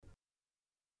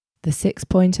The Six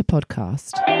Pointer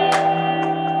Podcast.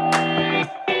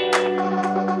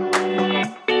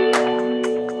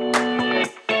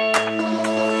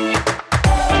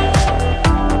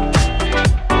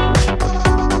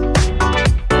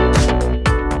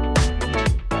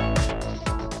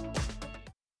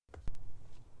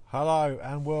 Hello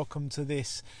and welcome to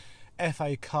this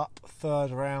FA Cup third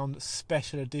round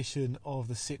special edition of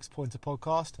the Six Pointer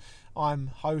Podcast. I'm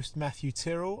host Matthew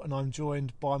Tyrrell and I'm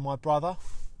joined by my brother.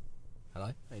 Hello,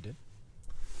 how you doing?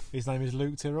 His name is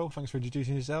Luke Tyrrell. Thanks for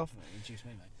introducing yourself. Introduce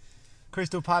me, mate.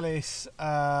 Crystal Palace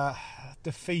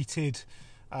defeated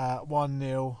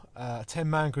 1-0,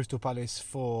 10-man Crystal Palace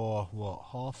for,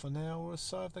 half an hour or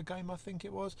so of the game, I think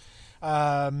it was.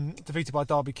 Defeated by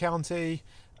Derby County.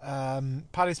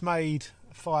 Palace made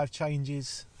 5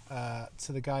 changes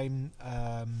to the game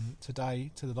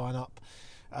today, to the lineup.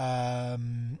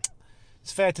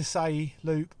 It's fair to say,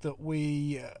 Luke, that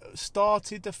we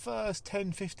started the first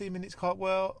 10-15 minutes quite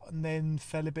well and then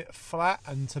fell a bit flat,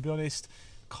 and to be honest,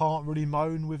 can't really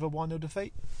moan with a 1-0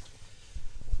 defeat.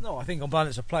 No, I think on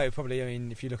balance of play, probably,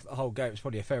 if you look at the whole game, it's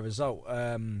probably a fair result.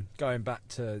 Going back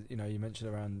to, you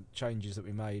mentioned around changes that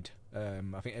we made,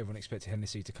 I think everyone expected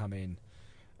Hennessy to come in,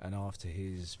 and after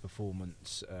his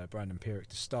performance, Brandon Pierrick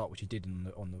to start, which he did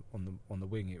on the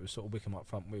wing. It was sort of Wickham up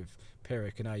front with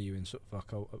Pierrick and Ayew in sort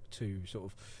of like two sort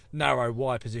of narrow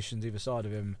wide positions either side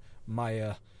of him.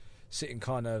 Mayer sitting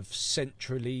kind of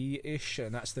centrally-ish,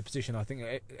 and that's the position I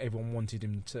think everyone wanted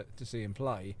him to see him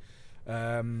play.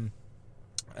 For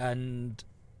 10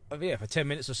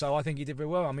 minutes or so, I think he did very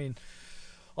well.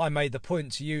 I made the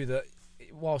point to you that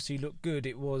whilst he looked good,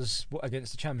 it was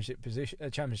against the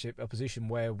championship opposition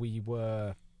where we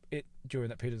were during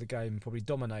that period of the game probably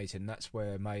dominating. That's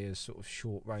where Mayer's sort of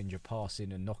short range of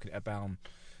passing and knocking it about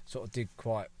sort of did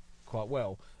quite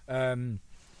well.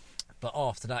 But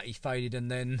after that, he faded, and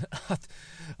then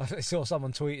I saw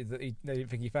someone tweeted that they didn't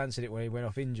think he fancied it when he went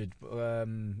off injured,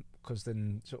 because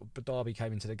then sort of Derby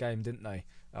came into the game, didn't they?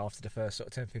 After the first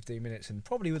sort of 10-15 minutes, and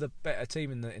probably with a better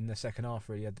team in the second half,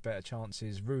 really had the better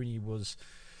chances. Rooney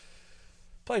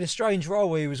played a strange role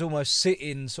where he was almost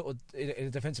sitting sort of in a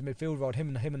defensive midfield role,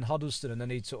 him and Huddleston, and then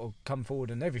he'd sort of come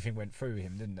forward and everything went through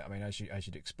him, didn't it? As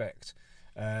you'd expect.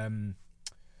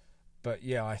 But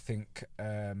yeah, I think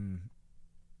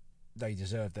they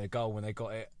deserved their goal when they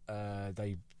got it.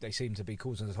 They seem to be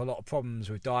causing us a lot of problems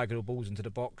with diagonal balls into the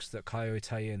box that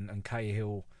Coyote and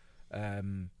Cahill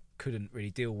couldn't really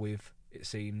deal with, it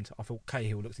seemed. I thought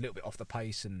Cahill looked a little bit off the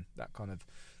pace, and that kind of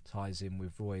ties in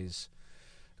with Roy's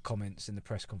comments in the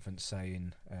press conference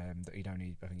saying that I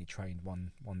think he trained one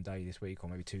day this week,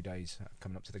 or maybe 2 days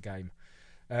coming up to the game.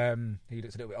 He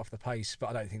looked a little bit off the pace, but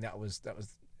I don't think that was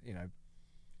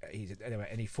anyway.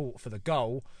 And he fought for the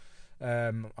goal.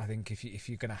 I think if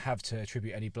you're going to have to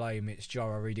attribute any blame, it's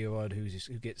Jara Ridiarod who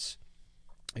gets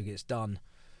done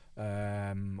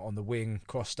on the wing,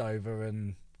 crossed over,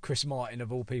 and Chris Martin,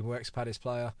 of all people, ex-Palace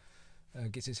player,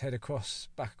 gets his head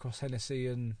back across Hennessy,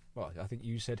 and I think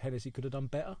you said Hennessy could have done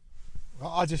better.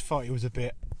 I just thought he was a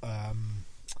bit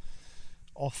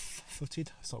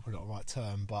off-footed. It's not probably not the right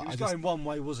term, but he was going one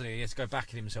way, wasn't he? He had to go back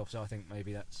at himself, so I think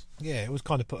maybe that's... Yeah, it was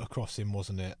kind of put across him,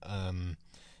 wasn't it? And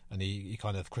he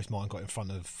kind of, Chris Martin got in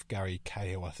front of Gary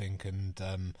Cahill, I think, and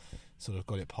sort of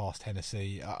got it past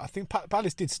Hennessy. I think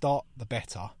Palace did start the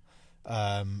better,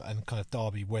 and kind of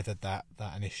Derby weathered that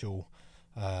initial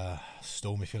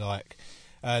storm, if you like.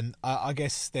 And I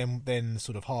guess then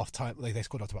sort of half time, they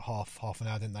scored after about half an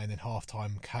hour, didn't they? And then half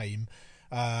time came.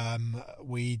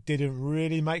 We didn't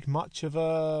really make much of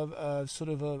a sort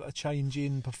of a change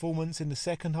in performance in the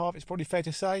second half, it's probably fair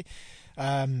to say.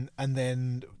 And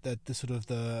then the sort of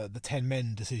the 10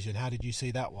 men decision, how did you see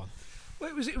that one? Well,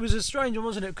 it was a strange one,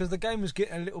 wasn't it? Because the game was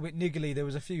getting a little bit niggly. There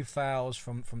was a few fouls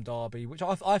from Derby, which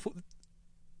I thought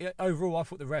overall I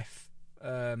thought the ref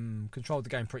controlled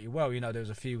the game pretty well. There was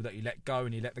a few that he let go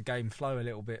and he let the game flow a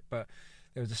little bit, but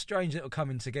there was a strange little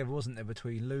coming together, wasn't there,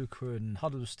 between Luca and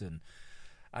Huddleston.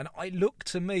 And it looked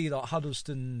to me like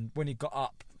Huddleston, when he got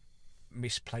up,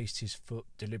 misplaced his foot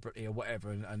deliberately or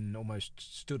whatever, and almost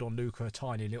stood on Luca a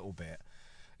tiny little bit.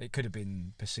 It could have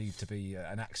been perceived to be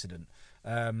an accident.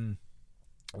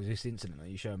 It was this incident that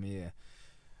you showed me here.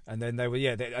 And then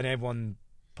and everyone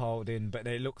piled in, but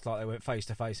it looked like they went face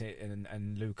to face,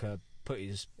 and Luca put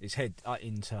his head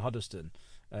into Huddleston.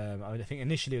 I think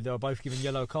initially they were both given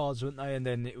yellow cards, weren't they? And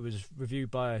then it was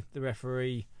reviewed by the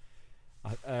referee.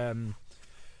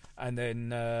 And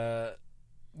then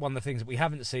one of the things that we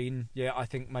haven't seen, I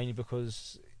think mainly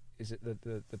because is it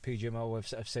the PGMO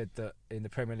have said that in the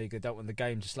Premier League they don't want the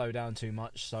game to slow down too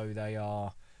much, so they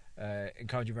are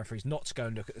encouraging referees not to go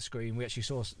and look at the screen. We actually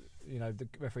saw, the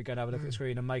referee go and have a look at the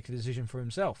screen and make a decision for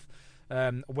himself.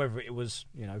 Whether it was,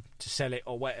 to sell it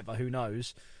or whatever, who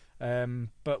knows.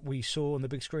 But we saw on the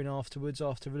big screen afterwards,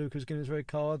 after Luca was given his red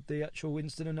card, the actual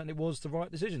incident, and it was the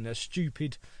right decision. A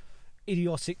stupid,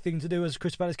 idiotic thing to do as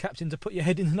Crystal Palace captain, to put your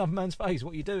head in another man's face.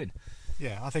 What are you doing?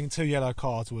 Yeah, I think 2 yellow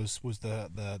cards was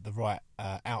the right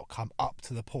outcome up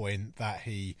to the point that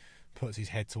he puts his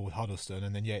head toward Huddleston,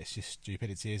 and then it's just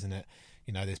stupidity, isn't it?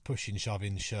 There's pushing,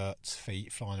 shoving, shirts,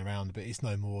 feet flying around, but it's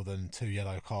no more than 2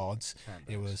 yellow cards.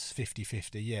 It was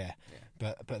 50-50, yeah.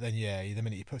 But then the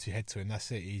minute he puts his head to him, that's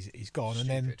it. He's gone.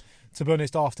 Stupid. And then, to be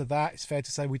honest, after that, it's fair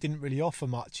to say we didn't really offer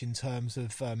much in terms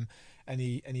of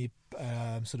any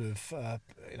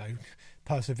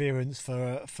perseverance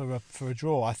for a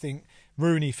draw. I think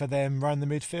Rooney for them ran the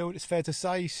midfield. It's fair to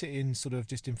say, sitting sort of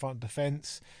just in front of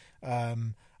defence.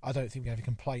 I don't think we have any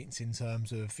complaints in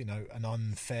terms of an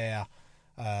unfair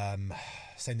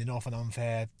sending off, an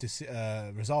unfair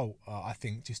result. I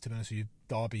think, just to be honest with you,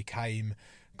 Derby came,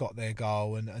 got their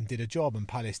goal and did a job, and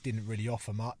Palace didn't really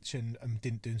offer much and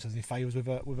didn't do themselves any favours with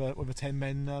a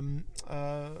 10-men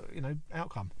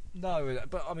outcome. No,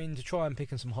 but I mean, to try and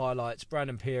pick on some highlights,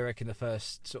 Brandon Pierek in the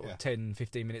first sort of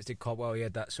 10-15 minutes did quite well. He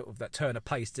had that sort of that turn of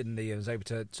pace, didn't he? He was able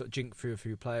to sort of jink through a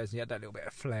few players, and he had that little bit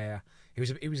of flair. He was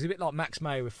a bit like Max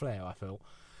Mayer with flair, I felt.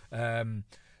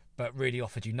 But really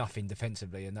offered you nothing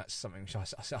defensively, and that's something which I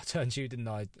turned to you, didn't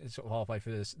I, sort of halfway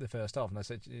through the first half, and I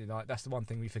said, that's the one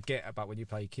thing we forget about when you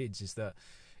play kids, is that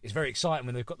it's very exciting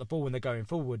when they've got the ball and they're going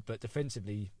forward, but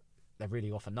defensively they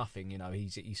really offer nothing.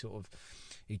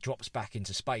 He drops back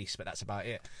into space, but that's about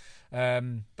it.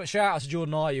 But shout out to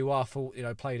Jordan Ayew, who I thought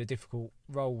played a difficult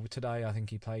role today. I think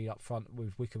he played up front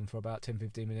with Wickham for about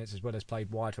 10-15 minutes, as well as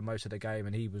played wide for most of the game,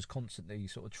 and he was constantly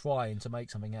sort of trying to make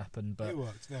something happen. But he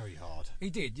worked very hard. He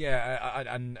did, yeah.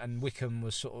 And Wickham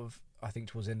was sort of, I think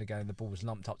towards the end of the game, the ball was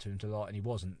lumped up to him a lot, and he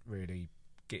wasn't really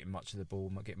getting much of the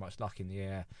ball, not getting much luck in the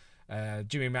air.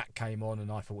 Jimmy Mack came on, and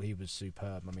I thought he was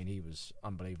superb. I mean, he was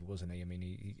unbelievable, wasn't he? I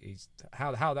mean, he's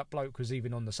how that bloke was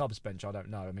even on the subs bench, I don't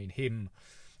know. I mean,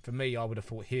 for me, I would have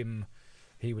thought he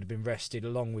would have been rested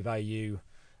along with Ayew.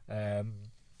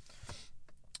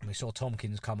 We saw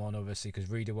Tompkins come on, obviously, because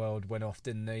Riedewald went off,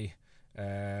 didn't he?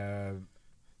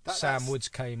 Sam Woods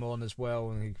came on as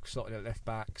well, and he slotted at left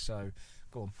back. So,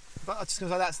 go on. But I just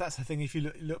gonna say that's the thing. If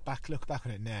you look back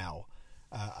on it now.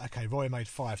 Roy made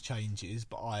 5 changes,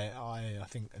 but I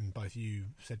think, and both you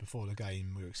said before the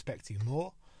game, we were expecting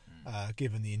more,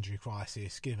 given the injury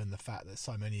crisis, given the fact that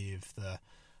so many of the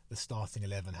starting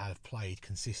 11 have played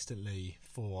consistently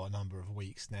for a number of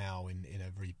weeks now in a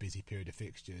very busy period of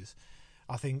fixtures.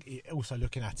 I think also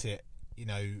looking at it,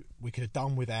 we could have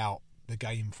done without the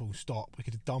game full stop. We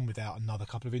could have done without another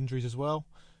couple of injuries as well.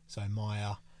 So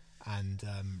Meyer and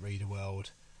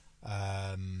Riedewald.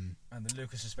 And the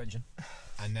Lucas suspension,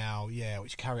 and now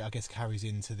which carries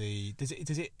into the.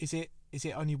 Is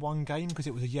it only one game because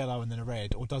it was a yellow and then a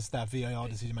red, or does that VAR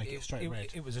decision make it a straight red?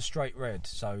 It was a straight red,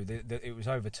 so it was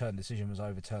overturned. The decision was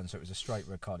overturned, so it was a straight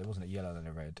red card. It wasn't a yellow and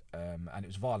a red, and it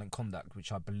was violent conduct,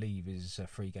 which I believe is a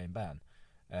 3-game ban.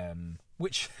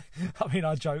 Which, I mean,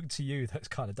 I joked to you that's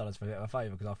kind of done us a bit of a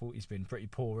favour, because I thought he's been pretty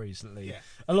poor recently,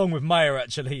 along with Mayer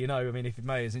actually. I mean, if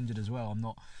Mayer's injured as well, I'm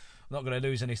not going to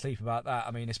lose any sleep about that.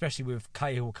 I mean, especially with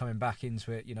Cahill coming back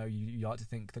into it, you like to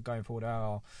think that going forward,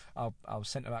 our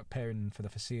centre-back pairing for the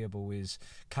foreseeable is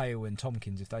Cahill and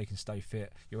Tompkins. If they can stay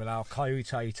fit, you allow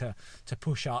Coyote to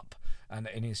push up and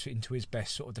into his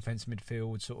best sort of defensive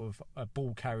midfield, sort of a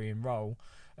ball-carrying role.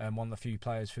 One of the few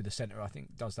players through the centre, I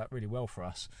think, does that really well for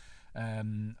us.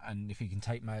 And if he can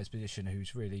take Mayer's position,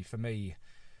 who's really, for me,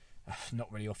 not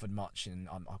really offered much, and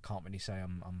I can't really say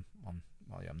I'm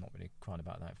not really crying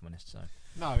about that, if I'm honest. So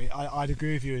no, I'd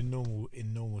agree with you in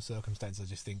normal circumstances. I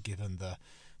just think, given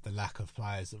the lack of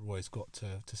players that Roy's got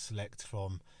to select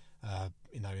from,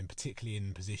 in particularly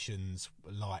in positions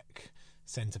like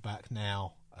centre back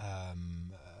now,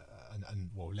 and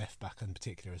left back in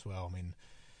particular as well. I mean,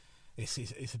 it's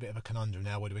a bit of a conundrum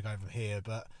now. Where do we go from here?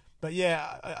 But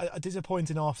yeah, a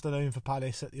disappointing afternoon for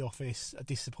Palace at the office. A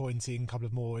disappointing couple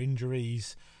of more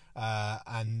injuries.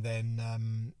 And then,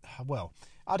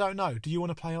 I don't know. Do you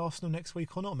want to play Arsenal next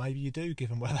week or not? Maybe you do,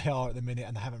 given where they are at the minute,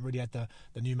 and they haven't really had the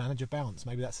new manager bounce.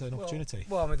 Maybe that's an opportunity.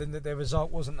 Well, I mean, the result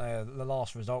wasn't there. The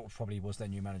last result probably was their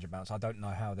new manager bounce. I don't know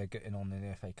how they're getting on in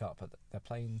the FA Cup, but they're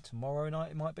playing tomorrow night.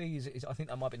 It might be. I think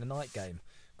that might be the night game,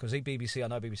 because BBC. I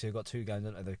know BBC have got 2 games,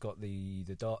 don't they? They've got the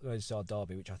Merseyside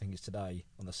derby, which I think is today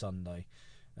on the Sunday.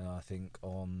 And I think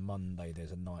on Monday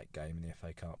there's a night game in the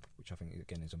FA Cup, which I think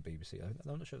again is on BBC.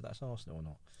 I'm not sure if that's Arsenal or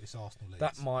not. It's Arsenal. Leeds.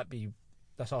 That might be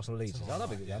That's Arsenal Leeds. Something That'll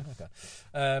be like good.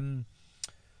 that, Okay.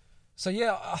 So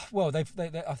yeah, well, I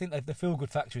think the feel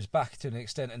good factor is back to an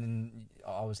extent. And then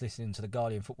I was listening to the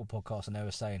Guardian football podcast, and they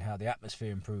were saying how the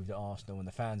atmosphere improved at Arsenal, and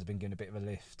the fans have been given a bit of a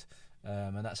lift.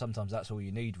 And that sometimes that's all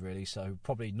you need, really. So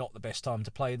probably not the best time to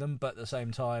play them, but at the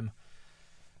same time,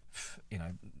 you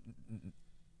know,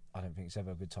 I don't think it's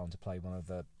ever a good time to play one of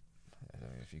the, I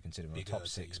don't know if you consider them a top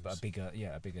six, but a bigger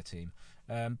team.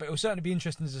 But it will certainly be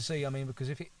interesting to see. I mean, because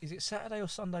is it Saturday or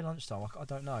Sunday lunchtime? I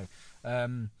don't know.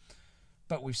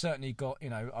 But we've certainly got, you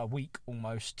know, a week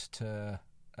almost to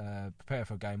prepare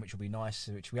for a game, which will be nice,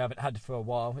 which we haven't had for a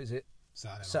while. Is it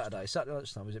Saturday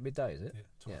lunchtime? Is it midday? Is it?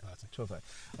 Yeah,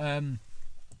 12:30.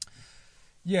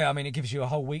 Yeah, I mean, it gives you a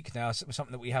whole week now.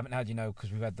 Something that we haven't had, you know,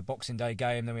 because we've had the Boxing Day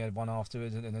game, then we had one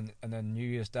afterwards, and then New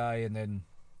Year's Day, and then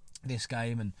this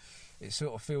game, and it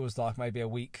sort of feels like maybe a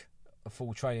week of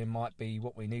full training might be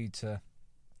what we need to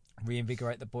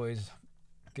reinvigorate the boys,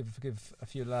 give a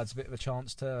few lads a bit of a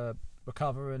chance to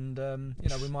recover, and you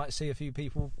know, we might see a few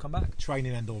people come back.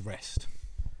 Training and or rest.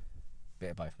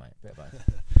 Bit of both, mate. Bit of both.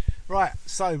 Right,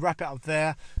 so wrap it up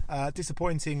there.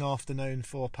 Disappointing afternoon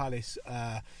for Palace.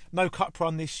 No cup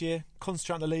run this year.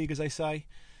 Concentrate on the league, as they say.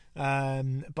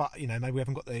 But you know, maybe we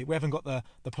haven't got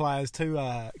the players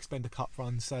to expend a cup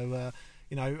run. So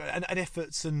you know, and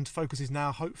efforts and focuses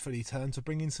now hopefully turn to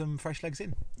bringing some fresh legs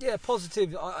in. Yeah,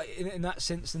 positive in that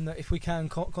sense, and that if we can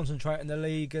concentrate in the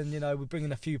league, and you know, we're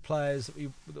bringing a few players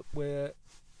that we're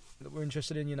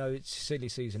interested in. You know, it's silly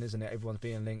season, isn't it? Everyone's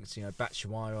being linked. You know,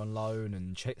 Batshuayi on loan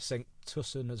and Cenk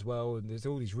Tosun as well. And there's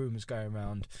all these rumours going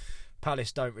around.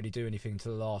 Palace don't really do anything to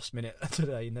the last minute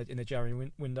today in the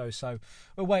January window, so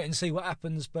we'll wait and see what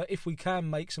happens. But if we can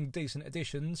make some decent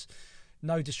additions,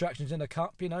 no distractions in the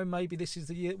cup, you know, maybe this is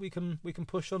the year we can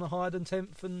push on a higher than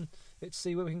 10th, and let's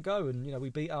see where we can go. And you know, we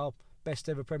beat our best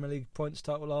ever Premier League points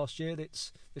total last year.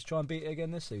 Let's try and beat it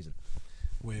again this season.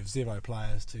 With 0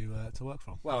 players to work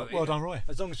from. Well done, Roy.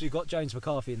 As long as we've got James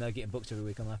McCarthy and they're getting booked every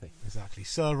week, I'm happy. Exactly.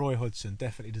 Sir Roy Hodgson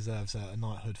definitely deserves a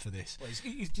knighthood for this. Well,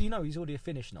 do you know he's already a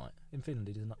Finnish knight? In Finland,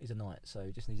 he's a knight, so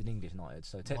he just needs an English knighthood.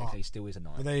 So technically, he still is a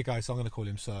knight. Well, there you go. So I'm going to call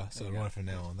him Sir Roy from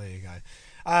now on. There you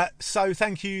go. So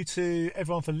thank you to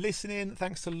everyone for listening.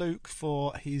 Thanks to Luke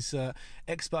for his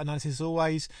expert analysis as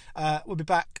always. We'll be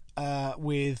back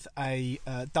with a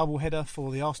double header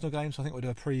for the Arsenal game. So I think we'll do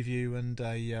a preview and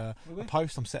a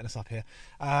post. I'm setting us up here.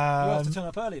 You have to turn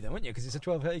up early then, won't you? Because it's a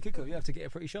 12:30 kickoff. You have to get it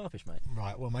pretty sharpish, mate.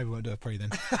 Right. Well, maybe we won't do a pre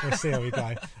then. We'll see how we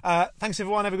go. Thanks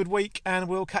everyone. Have a good week, and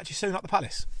we'll catch you soon at the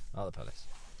Palace. At the Palace.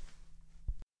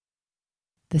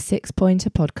 The 6 Pointer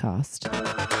Podcast.